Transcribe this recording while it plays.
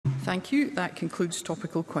Thank you. That concludes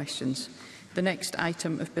topical questions. The next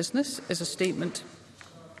item of business is a statement.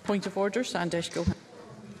 Point of order, Sandesh Gulhan.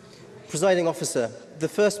 Presiding Officer, the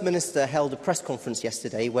First Minister held a press conference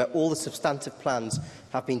yesterday where all the substantive plans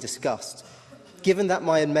have been discussed. Given that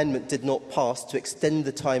my amendment did not pass to extend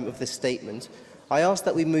the time of this statement, I ask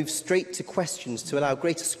that we move straight to questions to allow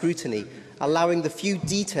greater scrutiny, allowing the few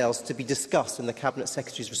details to be discussed in the Cabinet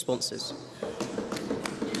Secretary's responses.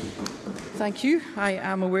 Thank you. I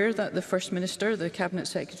am aware that the First Minister, the Cabinet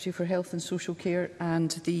Secretary for Health and Social Care and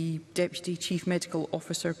the Deputy Chief Medical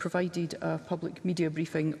Officer provided a public media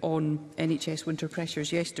briefing on NHS winter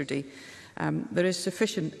pressures yesterday. There is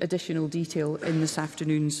sufficient additional detail in this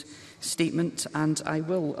afternoon's statement and I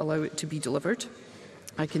will allow it to be delivered.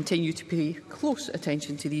 I continue to pay close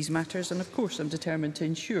attention to these matters and of course I'm determined to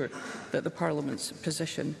ensure that the Parliament's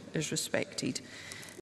position is respected.